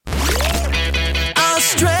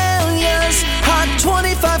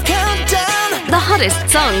hottest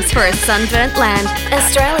songs for a sunburnt land.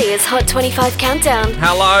 Australia's Hot 25 Countdown.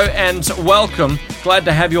 Hello and welcome. Glad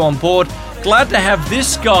to have you on board. Glad to have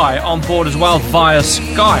this guy on board as well via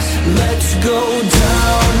Skype. Let's go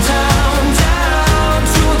down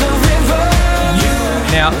to the river.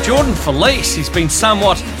 Now, Jordan Felice, he's been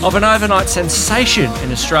somewhat of an overnight sensation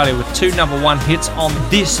in Australia with 2 number 1 hits on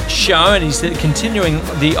this show, and he's continuing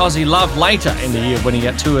the Aussie love later in the year when he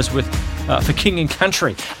tours with for King and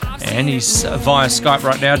Country. And he's via Skype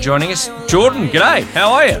right now joining us. Jordan, g'day.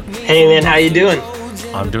 How are you? Hey, man. How you doing?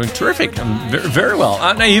 I'm doing terrific. I'm very, very well.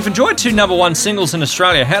 Now, you've enjoyed 2 number 1 singles in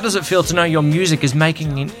Australia. How does it feel to know your music is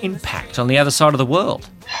making an impact on the other side of the world?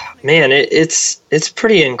 Man, it's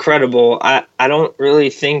pretty incredible. I don't really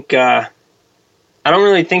think it's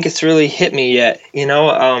really hit me yet. You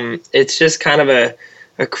know, it's just kind of a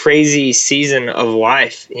crazy season of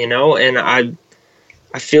life. You know, and I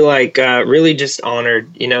feel like really just honored.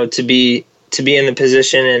 You know, to be in the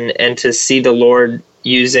position and to see the Lord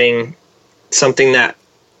using something that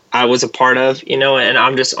I was a part of, you know, and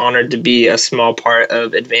I'm just honored to be a small part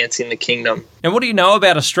of advancing the kingdom. And what do you know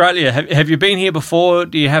about Australia? Have you been here before?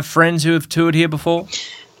 Do you have friends who have toured here before?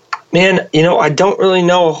 Man, you know, I don't really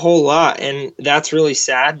know a whole lot, and that's really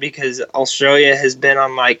sad because Australia has been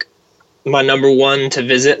on like my number 1 to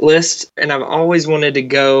visit list, and I've always wanted to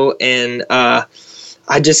go, and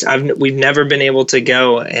we've never been able to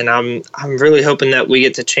go, and I'm really hoping that we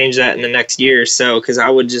get to change that in the next year or so, because I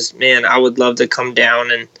would love to come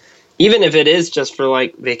down, and even if it is just for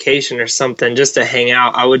like vacation or something, just to hang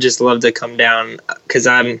out, I would just love to come down because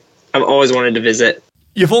I've always wanted to visit.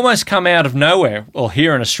 You've almost come out of nowhere, or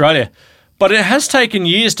here in Australia, but it has taken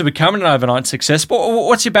years to become an overnight success.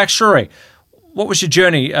 What's your backstory? What was your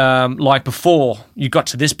journey like before you got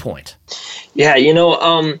to this point? Yeah, you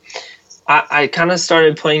know, I kind of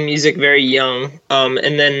started playing music very young,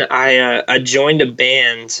 and then I joined a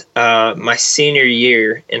band my senior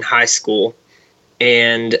year in high school,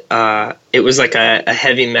 and it was like a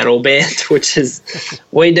heavy metal band, which is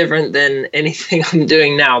way different than anything I'm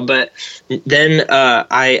doing now. But then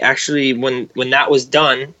I actually, when that was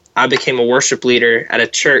done, I became a worship leader at a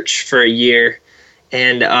church for a year.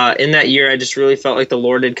 And in that year, I just really felt like the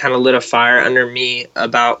Lord had kind of lit a fire under me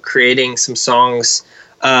about creating some songs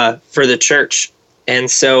for the church.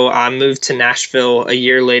 And so I moved to Nashville a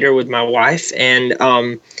year later with my wife, and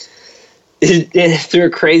through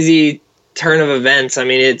a crazy turn of events, I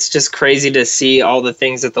mean, it's just crazy to see all the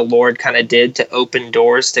things that the Lord kind of did to open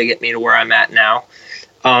doors to get me to where I'm at now.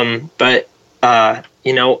 But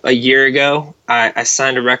you know, a year ago, I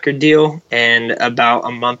signed a record deal, and about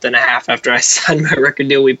a month and a half after I signed my record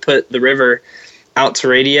deal, we put The River out to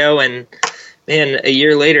radio, and man, a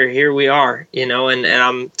year later, here we are, you know, and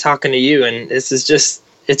I'm talking to you, and it's just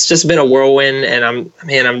been a whirlwind, and I'm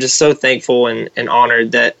just so thankful and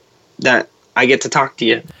honored that I get to talk to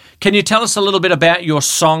you. Can you tell us a little bit about your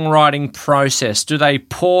songwriting process? Do they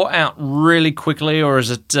pour out really quickly, or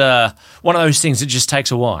is it one of those things that just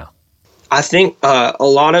takes a while? I think a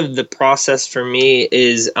lot of the process for me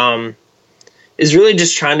is really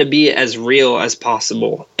just trying to be as real as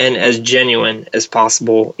possible and as genuine as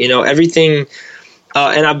possible. You know, everything,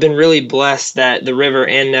 and I've been really blessed that The River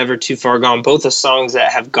and Never Too Far Gone, both the songs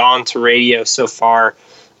that have gone to radio so far,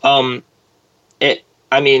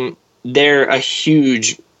 they're a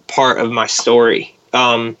huge part of my story,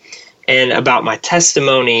 and about my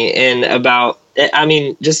testimony, and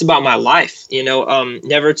just about my life. You know,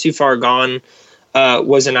 Never Too Far Gone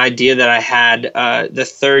was an idea that I had the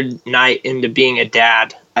third night into being a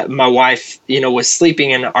dad. My wife, you know, was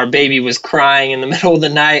sleeping, and our baby was crying in the middle of the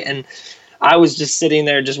night, and I was just sitting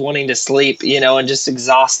there just wanting to sleep, you know, and just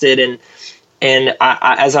exhausted. And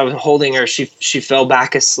I, as I was holding her, she fell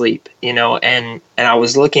back asleep, you know, and I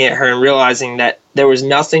was looking at her and realizing that there was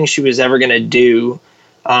nothing she was ever going to do,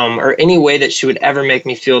 or any way that she would ever make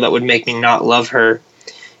me feel that would make me not love her.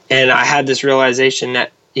 And I had this realization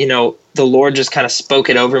that, you know, the Lord just kind of spoke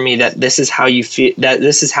it over me that this is how you feel, that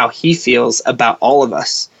this is how he feels about all of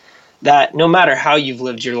us, that no matter how you've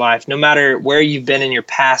lived your life, no matter where you've been in your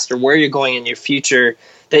past or where you're going in your future,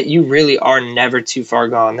 that you really are never too far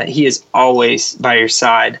gone, that he is always by your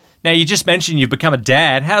side. Now, you just mentioned you've become a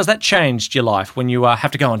dad. How's that changed your life when you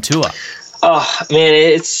have to go on tour? Oh, man,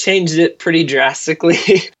 it's changed it pretty drastically.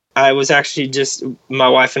 I was actually my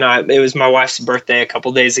wife and I, it was my wife's birthday a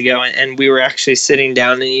couple days ago, and we were actually sitting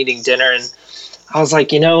down and eating dinner, and I was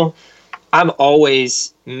like, you know, I've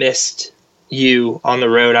always missed you on the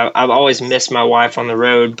road. I've always missed my wife on the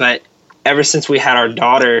road, but ever since we had our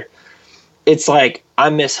daughter, it's like I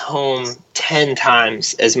miss home 10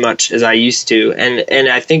 times as much as I used to. And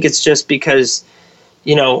I think it's just because,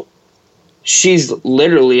 you know, she's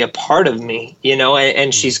literally a part of me, you know,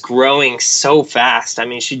 and she's growing so fast. I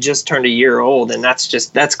mean, she just turned a year old, and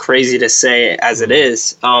that's crazy to say as it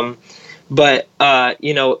is. But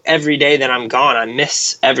you know, every day that I'm gone, I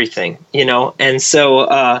miss everything, you know, and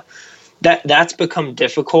so that's become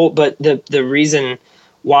difficult. But the reason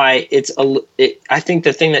why I think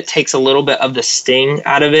the thing that takes a little bit of the sting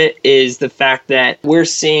out of it is the fact that we're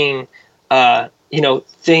seeing, you know,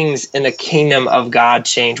 things in the kingdom of God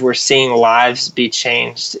change. We're seeing lives be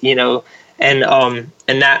changed, you know, and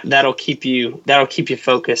that'll keep you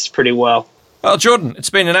focused pretty well. Well, Jordan,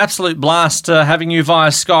 it's been an absolute blast having you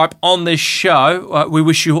via Skype on this show. We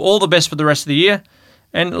wish you all the best for the rest of the year.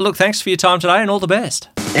 And look, thanks for your time today and all the best.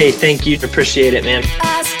 Hey, thank you. Appreciate it, man.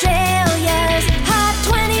 Australia's Hot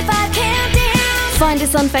 25 Countdown. Find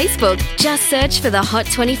us on Facebook. Just search for the Hot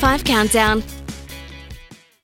 25 Countdown.